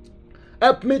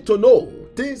 help me to know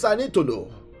things I need to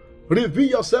know. Reveal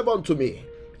yourself unto me.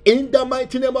 In the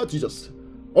mighty name of Jesus.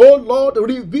 Oh Lord,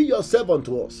 reveal yourself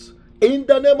unto us. In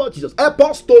the name of Jesus. Help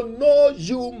us to know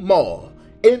you more.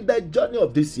 In the journey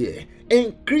of this year,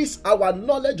 increase our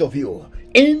knowledge of you.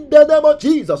 In the name of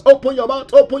Jesus. Open your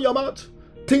mouth, open your mouth.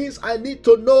 Things I need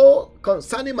to know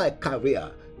concerning my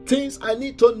career. Things I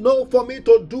need to know for me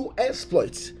to do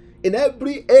exploits in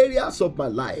every areas of my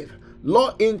life.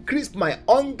 Lord, increase my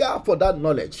hunger for that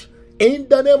knowledge. In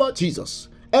the name of Jesus,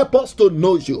 help us to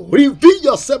know you. Reveal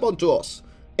yourself unto us.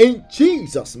 In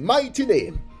Jesus' mighty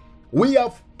name, we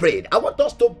have prayed. I want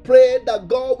us to pray that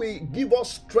God will give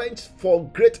us strength for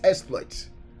great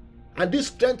exploits. And this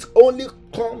strength only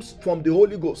comes from the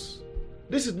Holy Ghost.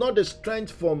 This is not the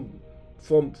strength from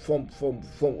from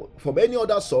any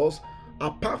other source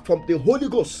apart from the Holy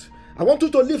Ghost. I want you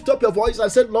to lift up your voice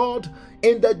and say, Lord,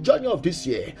 in the journey of this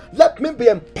year, let me be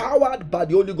empowered by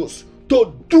the Holy Ghost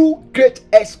to do great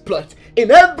exploits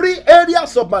in every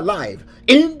areas of my life.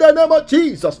 In the name of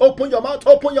Jesus, open your mouth,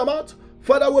 open your mouth.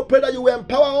 Father, we pray that you will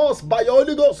empower us by your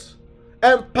Holy Ghost.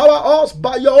 Empower us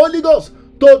by your Holy Ghost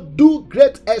to do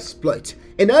great exploits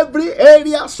in every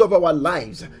areas of our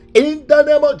lives. In the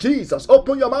name of Jesus,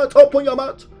 open your mouth, open your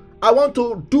mouth. I want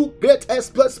to do great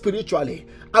exploits spiritually.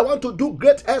 I want to do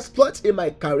great exploits in my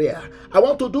career. I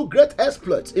want to do great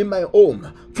exploits in my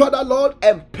home. Father, Lord,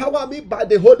 empower me by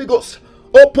the Holy Ghost.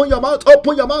 Open your mouth,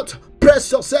 open your mouth.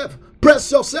 Press yourself,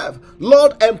 press yourself.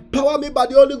 Lord, empower me by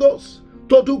the Holy Ghost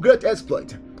to do great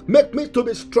exploit. Make me to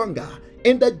be stronger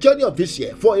in the journey of this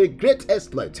year for a great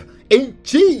exploit. In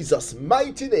Jesus'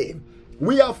 mighty name,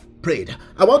 we have prayed.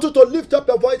 I want you to lift up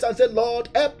your voice and say, Lord,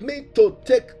 help me to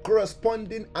take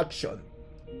corresponding action.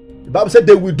 The Bible said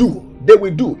they will do. They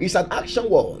will do. It's an action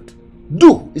word.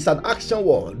 Do is an action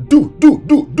word.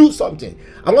 Do something.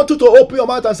 I want you to open your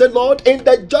mouth and say, Lord, in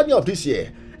the journey of this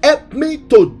year, help me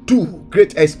to do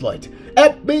great exploit.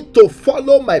 Help me to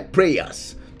follow my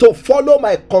prayers, to follow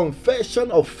my confession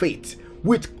of faith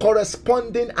with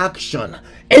corresponding action.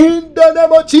 In the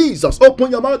name of Jesus,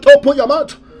 open your mouth, open your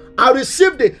mouth. I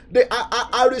received the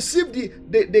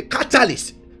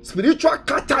catalyst, spiritual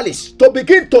catalyst, to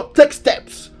begin to take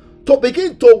steps, to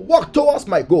begin to walk towards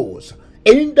my goals.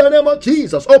 In the name of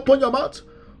Jesus, open your mouth.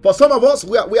 For some of us,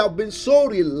 we have been so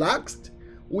relaxed,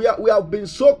 we have been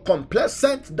so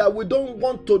complacent that we don't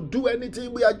want to do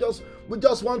anything. We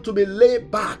just want to be laid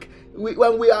back.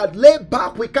 When we are laid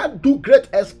back, we can't do great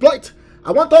exploit.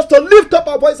 I want us to lift up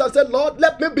our voice and say, Lord,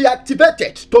 let me be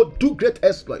activated to do great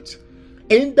exploits.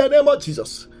 In the name of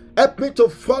Jesus, help me to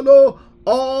follow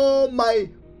all my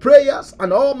prayers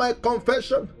and all my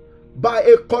confession by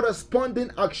a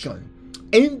corresponding action.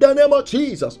 In the name of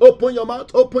Jesus, open your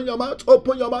mouth, open your mouth,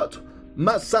 open your mouth.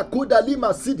 Masakuda lima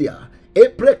sidia.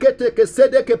 Eprekete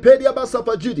kesede kepedia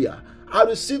basafajudia. I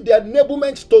receive the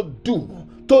enablement to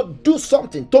do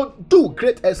something, to do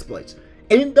great exploits.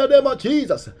 In the name of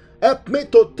Jesus, help me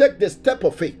to take the step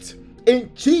of faith.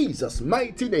 In Jesus'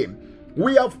 mighty name,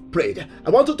 we have prayed. I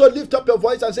want you to lift up your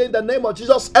voice and say, in the name of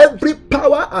Jesus, every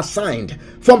power assigned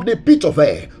from the pit of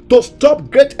hell to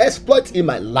stop great exploits in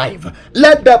my life,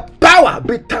 let the power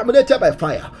be terminated by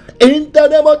fire. In the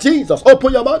name of Jesus,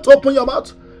 open your mouth, open your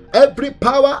mouth. Every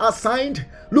power assigned.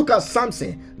 Look at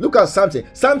Samson. Look at Samson.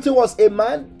 Samson was a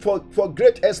man for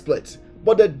great exploits,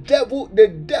 but the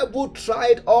devil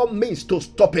tried all means to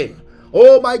stop him.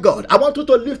 Oh my God, I want you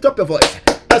to lift up your voice.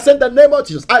 I said, in the name of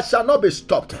Jesus, I shall not be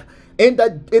stopped in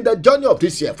the journey of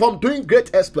this year from doing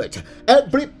great exploits.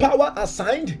 Every power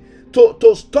assigned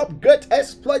to stop great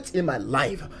exploits in my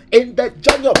life in the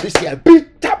journey of this year be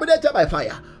terminated by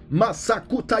fire.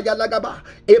 Masakuta yalagaba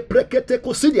eprekete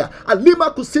kusidia alima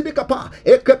kusidi kapa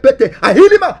ekepete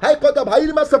ahilima haikoda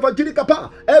ahilima safajiri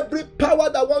kapa. Every power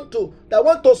that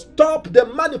want to stop the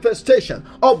manifestation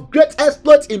of great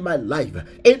exploits in my life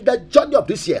in the journey of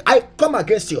this year, I come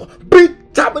against you. Be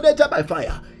terminated by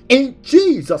fire. In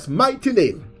Jesus' mighty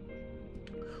name,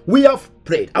 we have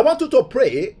prayed. I want you to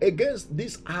pray against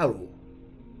this arrow,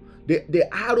 the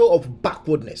arrow of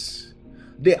backwardness,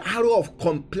 the arrow of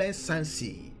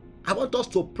complacency. I want us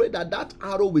to pray that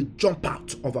arrow will jump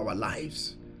out of our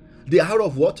lives. The arrow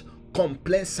of what?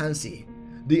 Complacency.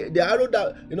 The arrow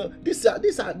that,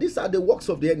 these are the works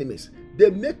of the enemies. They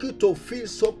make you to feel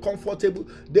so comfortable.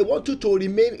 They want you to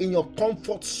remain in your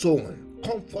comfort zone.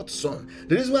 The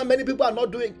reason why many people are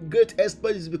not doing great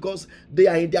exploits is because they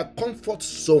are in their comfort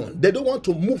zone. They don't want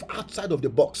to move outside of the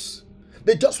box.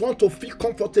 They just want to feel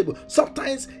comfortable.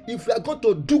 Sometimes, if we are going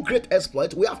to do great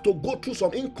exploits, we have to go through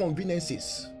some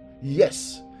inconveniences.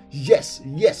 Yes.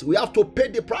 We have to pay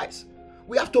the price.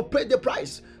 We have to pay the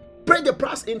price. Pay the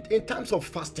price in times of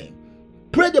fasting.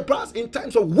 Pay the price in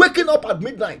times of waking up at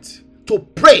midnight to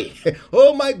pray.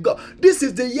 Oh my God. This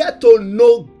is the year to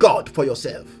know God for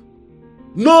yourself.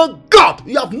 Know God.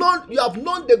 You have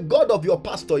known the God of your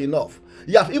pastor enough.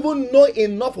 You have even known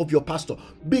enough of your pastor.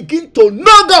 Begin to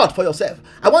know God for yourself.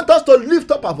 I want us to lift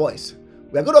up our voice.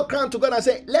 We are going to cry to God and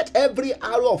say, let every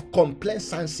arrow of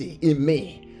complacency in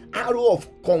me, arrow of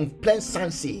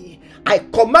complacency, I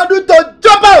command you to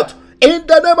jump out in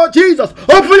the name of Jesus.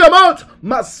 Open your mouth.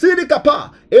 Masiri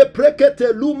kapa,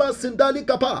 eprekete luma sindali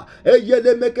kapa,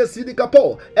 eyele meke sidi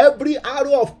kapo. Every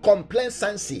arrow of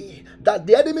complacency that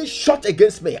the enemy shot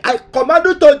against me, I command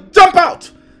you to jump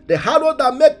out. The arrow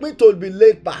that make me to be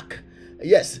laid back,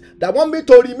 Yes, that want me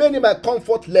to remain in my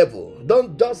comfort level.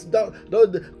 Don't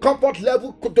comfort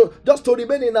level, just to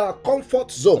remain in our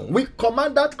comfort zone. We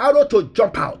command that arrow to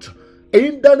jump out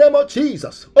in the name of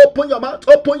Jesus. Open your mouth,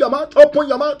 open your mouth, open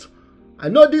your mouth. I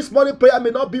know this morning prayer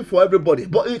may not be for everybody,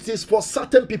 but it is for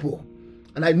certain people,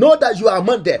 and I know that you are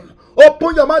among them.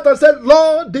 Open your mouth and say,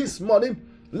 Lord, this morning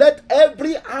let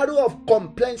every arrow of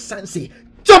complacency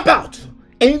jump out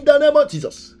in the name of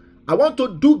Jesus. I want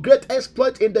to do great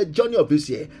exploit in the journey of this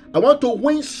year. I want to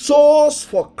win souls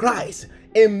for Christ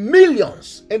in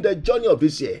millions in the journey of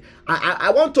this year.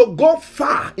 I want to go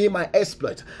far in my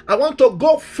exploit. I want to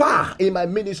go far in my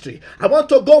ministry. I want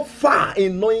to go far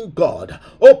in knowing God.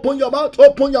 Open your mouth,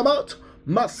 open your mouth.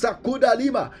 Masakuda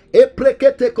Lima,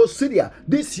 Eprekete Kosidia.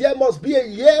 This year must be a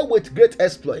year with great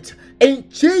exploit. In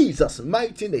Jesus'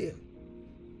 mighty name,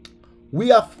 we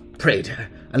have prayed.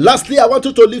 And lastly, I want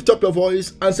you to lift up your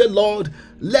voice and say, Lord,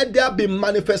 let there be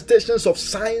manifestations of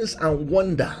signs and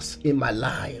wonders in my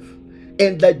life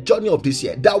in the journey of this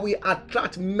year, that we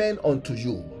attract men unto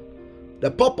you. The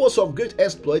purpose of great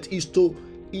exploit is to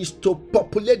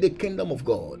populate the kingdom of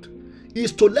God,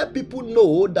 is to let people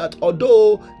know that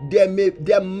although there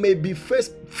may be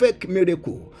fake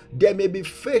miracle, there may be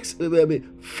fake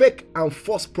and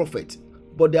false prophet,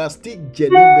 but there are still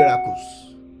genuine miracles.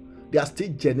 They are still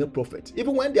genuine prophets.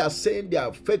 Even when they are saying they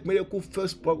are fake miracle,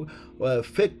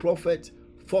 fake prophet,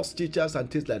 false teachers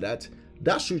and things like that,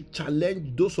 that should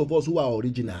challenge those of us who are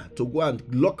original to go and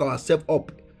lock ourselves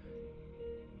up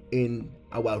in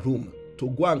our room, to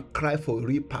go and cry for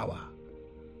real power.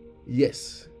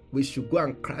 Yes, we should go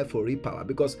and cry for real power,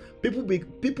 because people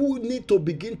need to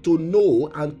begin to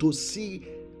know and to see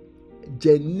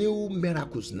genuine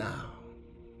miracles now.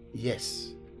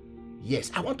 Yes,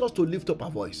 I want us to lift up our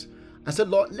voice and say,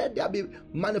 Lord, let there be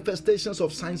manifestations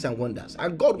of signs and wonders.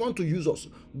 And God wants to use us.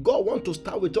 God wants to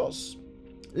start with us.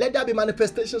 Let there be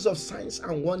manifestations of signs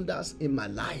and wonders in my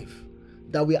life,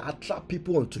 that will attract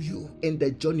people unto you in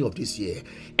the journey of this year.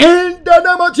 In the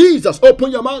name of Jesus,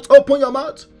 open your mouth, open your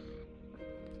mouth.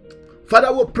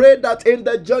 Father, we pray that in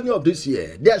the journey of this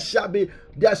year, there shall be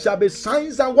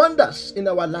signs and wonders in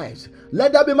our lives.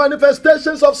 Let there be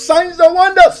manifestations of signs and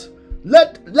wonders.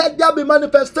 Let there be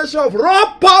manifestation of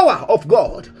raw power of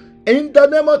God in the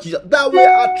name of Jesus, that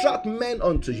will attract men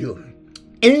unto you.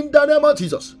 In the name of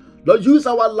Jesus, Lord, use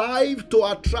our life to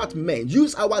attract men.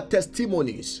 Use our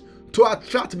testimonies to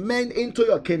attract men into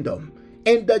your kingdom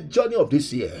in the journey of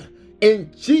this year.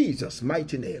 In Jesus'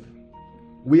 mighty name,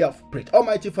 we have prayed.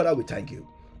 Almighty Father, we thank you.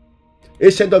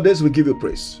 Ancient of days, we give you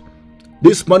praise.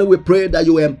 This morning we pray that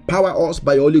you empower us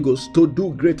by your Holy Ghost to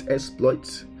do great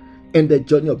exploits in the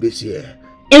journey of this year.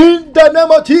 In the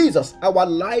name of Jesus, our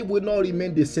life will not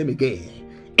remain the same again.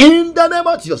 In the name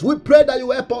of Jesus, we pray that you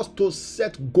help us to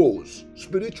set goals,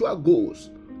 spiritual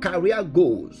goals, career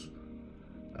goals,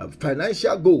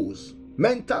 financial goals,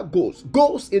 mental goals,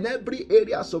 goals in every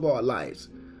areas of our lives,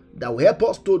 that will help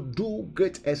us to do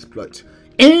great exploits.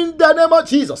 In the name of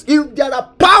Jesus, if there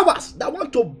are powers that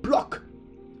want to block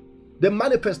the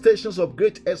manifestations of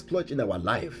great exploits in our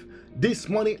life, this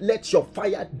morning, let your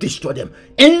fire destroy them.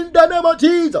 In the name of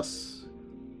Jesus.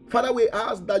 Father, we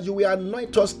ask that you will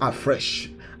anoint us afresh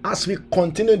as we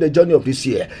continue the journey of this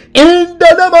year. In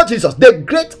the name of Jesus, the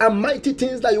great and mighty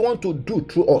things that you want to do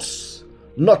through us,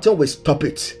 nothing will stop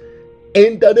it.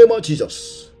 In the name of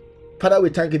Jesus. Father, we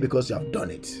thank you because you have done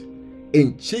it.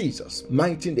 In Jesus'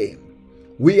 mighty name,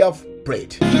 we have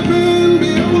prayed.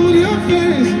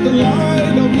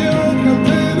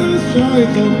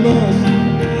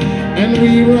 And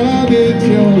we run into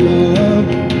your love.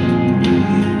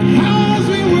 As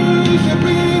we worship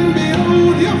and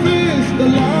behold your face, the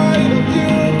light of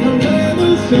your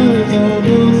countenance shines on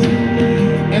us.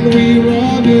 And we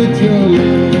run into your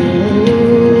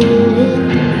love.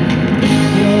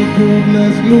 Your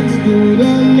goodness looks good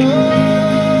on us.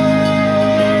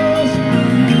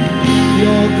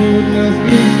 Your goodness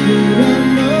looks good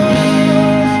on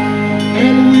us.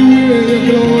 And we wear your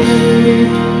glory.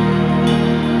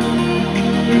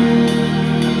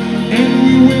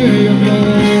 Your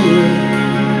glory.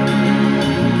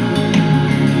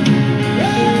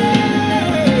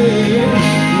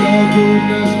 Your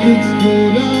goodness looks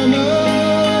good on us.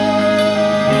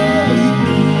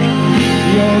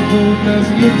 Your goodness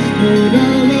looks good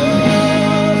on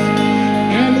us.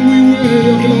 And we wear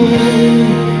your glory.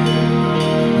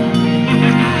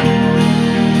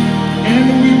 And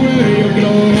we wear your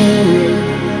glory.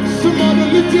 Somebody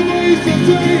lift your voice and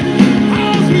say,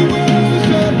 as we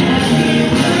worship.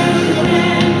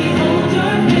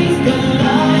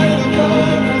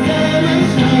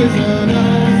 On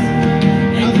us,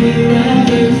 and we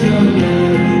rise your love.